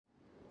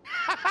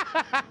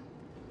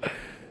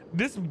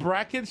This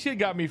bracket shit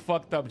got me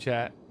fucked up,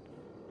 chat.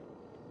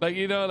 Like,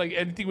 you know, like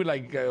anything with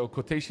like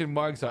quotation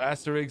marks or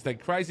asterisks,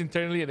 like cries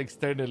internally and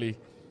externally.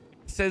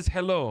 Says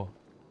hello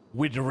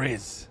with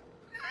rizz.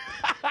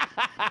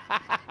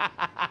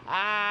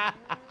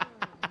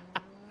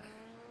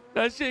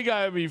 That shit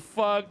got me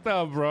fucked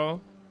up, bro.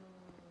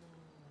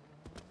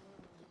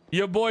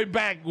 Your boy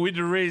back with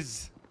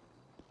rizz.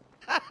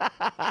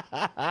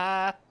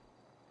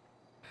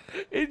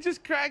 It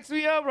just cracks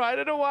me up, bro. I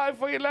don't know why I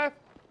fucking laugh.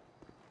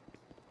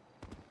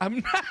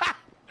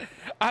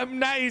 I'm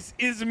nice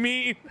is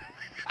mean.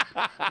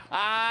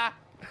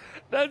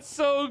 That's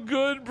so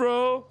good,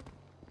 bro.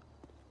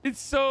 It's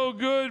so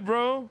good,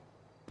 bro.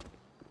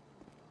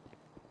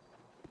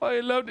 Oh, I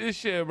love this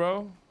shit,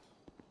 bro.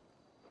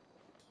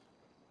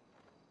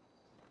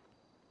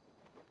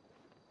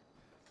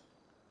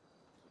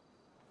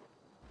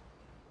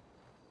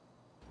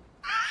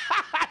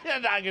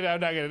 I'm not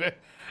gonna.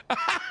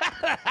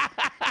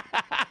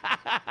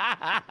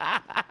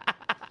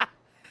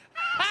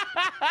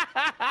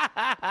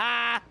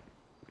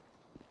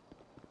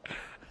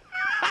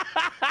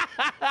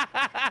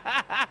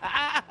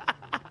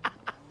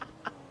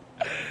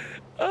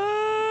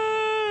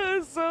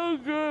 It's so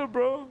good,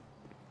 bro.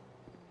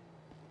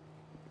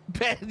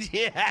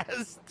 Benji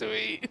has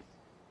tweet.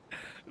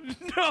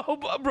 No,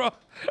 bro.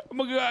 I'm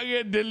gonna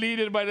get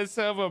deleted by the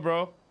server,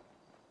 bro.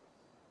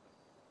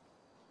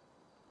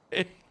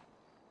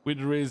 With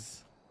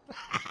rizz.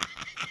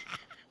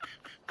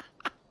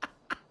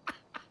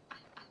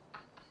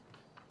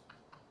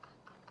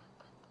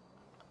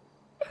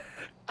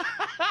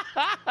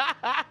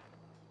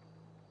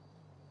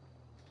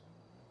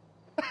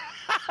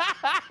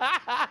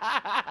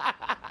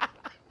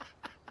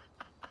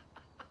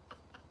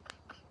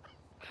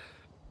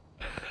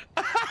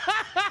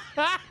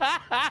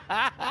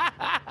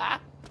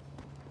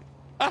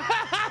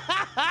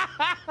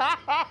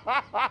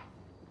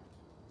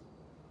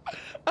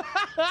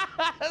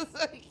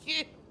 So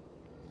cute.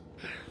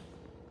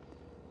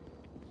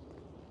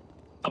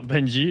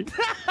 Benji.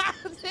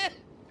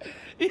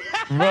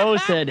 Bro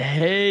said,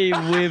 hey,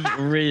 with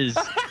rizz.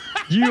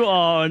 You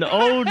are an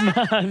old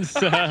man,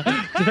 sir.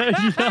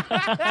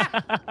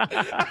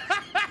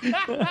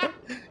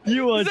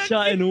 You are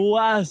chatting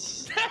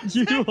was.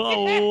 You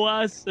are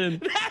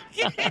wassing.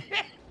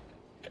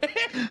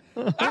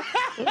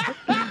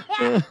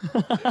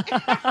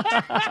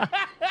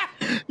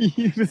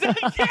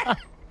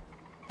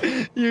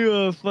 You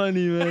are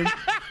funny, man.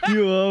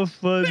 You are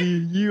funny.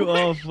 You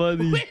are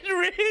funny. With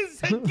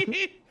rizz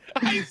again.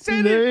 I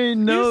said there it.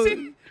 Ain't no...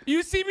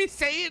 you see me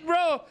say it,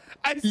 bro.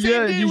 I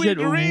said it you with said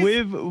rizz.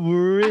 With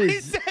rizz. I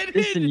said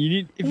Listen, it you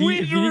need if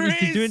you're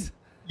doing,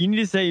 you need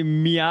to say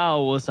meow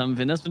or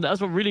something.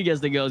 That's what really gets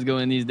the girls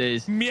going these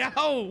days.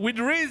 Meow with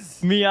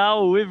rizz.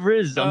 Meow with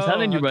rizz. I'm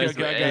telling you, bro.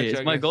 Okay,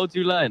 It's my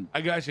go-to line.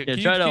 I got you. Yeah,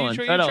 try that one.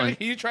 Try that one.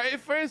 Can you try it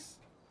first?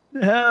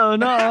 Hell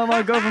no,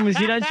 my girlfriend will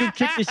see that. She'll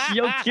kick the shit.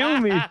 She'll kill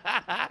me.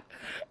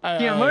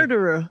 She a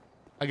murderer.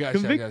 I got you.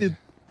 Convicted.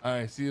 All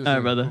right, see you soon. All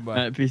right, brother. Bye. All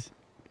right, peace.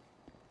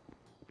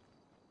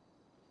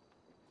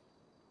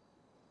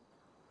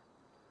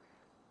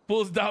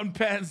 Pulls down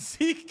pants.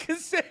 He can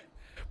say.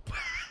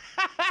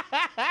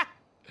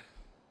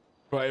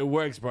 Bro, it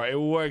works, bro. It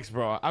works,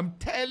 bro. I'm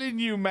telling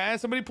you, man.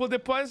 Somebody pulled their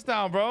pants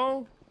down,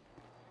 bro.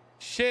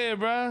 Shit,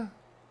 bro.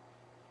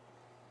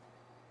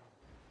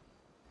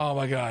 Oh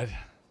my god.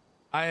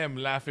 I'm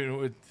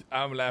laughing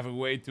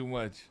way too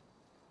much.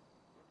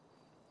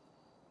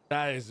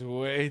 That is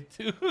way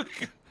too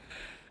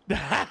good.